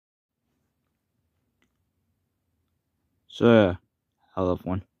So yeah, I love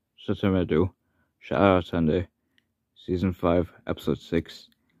one. So today I'm gonna do Shoutout Sunday, Season 5, Episode 6.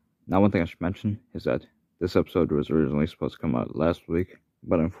 Now one thing I should mention is that this episode was originally supposed to come out last week,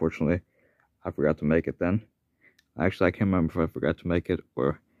 but unfortunately, I forgot to make it then. Actually, I can't remember if I forgot to make it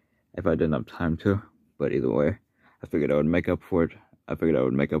or if I didn't have time to, but either way, I figured I would make up for it. I figured I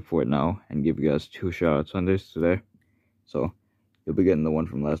would make up for it now and give you guys 2 Shoutout Sundays today. So, you'll be getting the one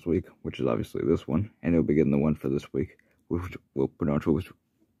from last week, which is obviously this one, and you'll be getting the one for this week, which will pretty much what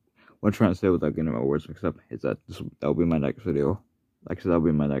I'm trying to say without getting my words mixed up is that that'll be my next video. Like I said, that'll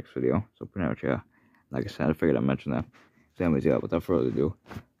be my next video. So pretty much, yeah. Like I said, I figured I'd mention that. So anyways, yeah, without further ado,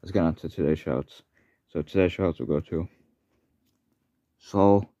 let's get on to today's shouts. So today's shouts will go to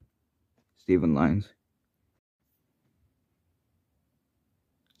Saul, Stephen Lines,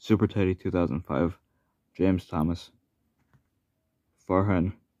 Super Teddy 2005, James Thomas,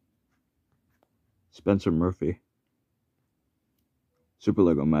 Farhan, Spencer Murphy, Super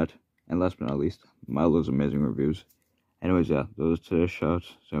Lego Matt, and last but not least, Milo's Amazing Reviews. Anyways, yeah, those are today's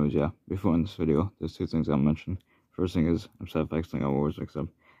shouts. So anyways, yeah, before in this video, there's 2 things I'll mention. First thing is, I'm self-exiting on words mixed up.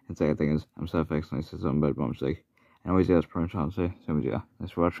 And second thing is, I'm self-exiting, I said something bad by mistake. Anyways, yeah, that's pretty much all I'll say. So anyways, yeah,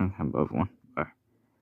 thanks for watching, and bye everyone.